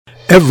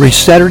Every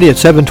Saturday at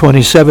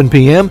 7:27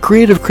 p.m.,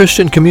 creative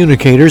Christian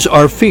communicators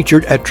are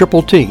featured at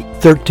Triple T,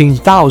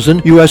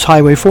 13,000 U.S.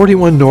 Highway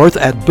 41 North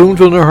at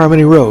Boonville New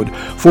Harmony Road,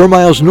 4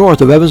 miles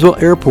north of Evansville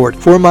Airport,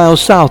 4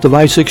 miles south of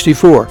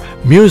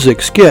I-64.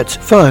 Music, skits,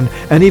 fun,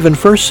 and even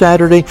first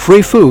Saturday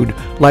free food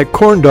like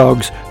corn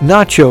dogs,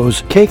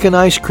 nachos, cake and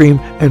ice cream,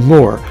 and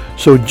more.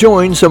 So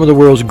join some of the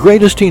world's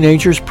greatest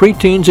teenagers,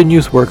 preteens, and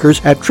youth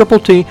workers at Triple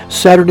T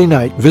Saturday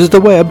night. Visit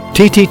the web,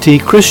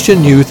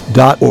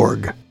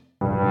 tttchristianyouth.org.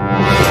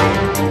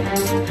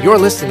 You're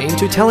listening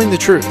to Telling the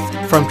Truth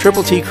from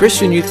Triple T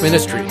Christian Youth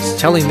Ministries,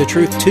 telling the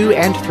truth to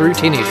and through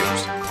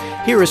teenagers.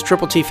 Here is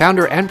Triple T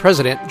founder and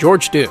president,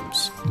 George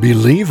Dooms.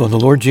 Believe on the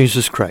Lord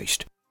Jesus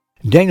Christ.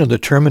 Daniel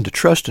determined to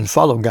trust and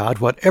follow God,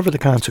 whatever the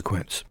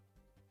consequence.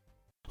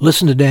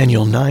 Listen to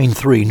Daniel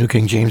 9:3, New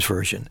King James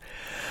Version.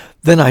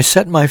 Then I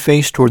set my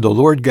face toward the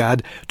Lord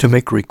God to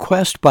make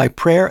request by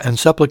prayer and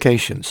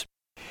supplications.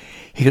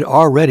 He had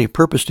already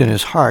purposed in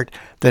his heart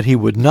that he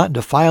would not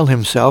defile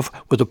himself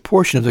with a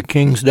portion of the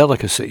king's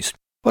delicacies.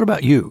 What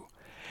about you?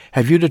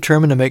 Have you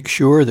determined to make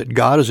sure that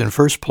God is in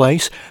first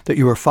place, that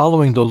you are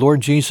following the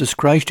Lord Jesus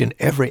Christ in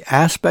every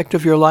aspect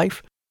of your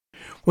life?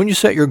 When you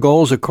set your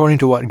goals according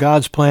to what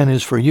God's plan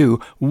is for you,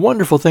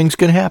 wonderful things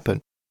can happen.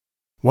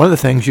 One of the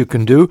things you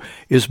can do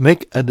is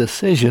make a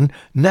decision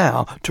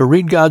now to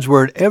read God's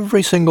Word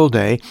every single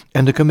day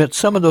and to commit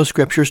some of those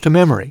scriptures to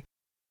memory.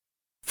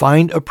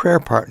 Find a prayer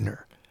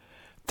partner.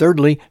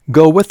 Thirdly,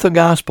 go with the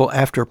gospel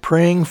after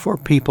praying for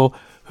people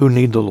who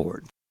need the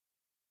Lord.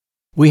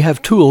 We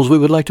have tools we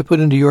would like to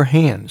put into your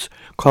hands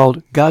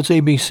called God's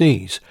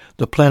ABCs,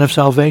 the plan of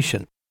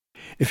salvation.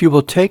 If you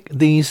will take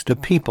these to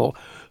people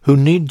who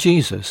need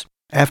Jesus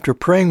after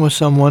praying with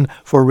someone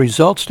for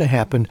results to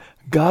happen,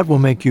 God will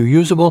make you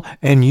usable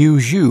and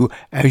use you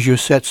as you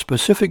set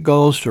specific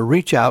goals to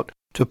reach out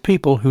to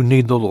people who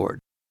need the Lord.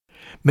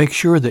 Make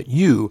sure that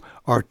you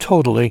are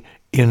totally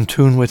in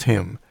tune with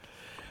Him.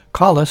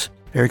 Call us,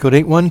 area code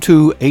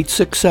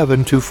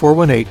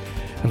 812-867-2418,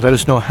 and let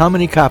us know how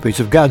many copies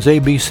of God's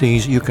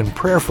ABCs you can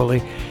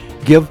prayerfully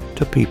give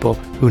to people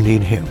who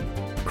need Him.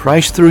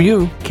 Christ through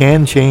you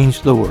can change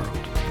the world.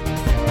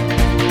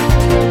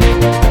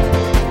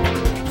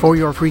 For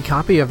your free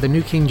copy of the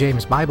New King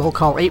James Bible,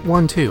 call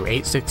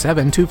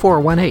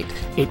 812-867-2418,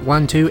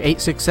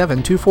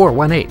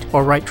 812-867-2418,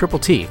 or write Triple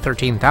T,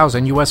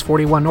 13,000 U.S.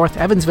 41 North,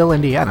 Evansville,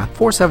 Indiana,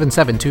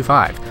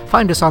 47725.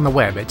 Find us on the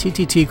web at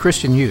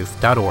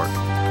tttchristianyouth.org.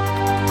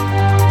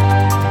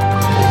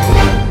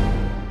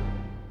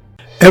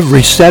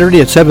 Every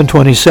Saturday at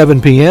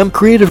 7:27 p.m.,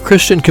 creative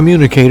Christian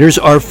communicators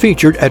are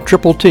featured at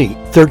Triple T,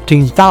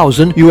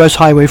 13,000 U.S.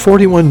 Highway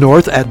 41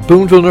 North at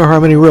Boonville New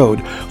Harmony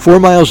Road, 4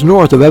 miles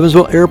north of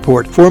Evansville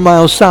Airport, 4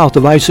 miles south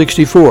of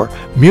I-64.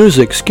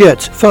 Music,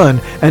 skits,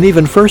 fun, and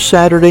even first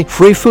Saturday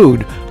free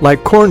food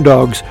like corn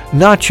dogs,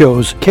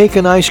 nachos, cake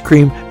and ice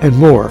cream, and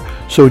more.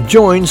 So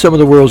join some of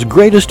the world's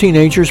greatest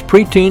teenagers,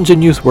 preteens,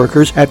 and youth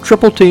workers at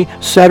Triple T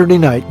Saturday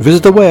night.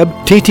 Visit the web,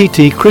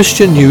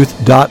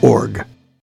 tttchristianyouth.org.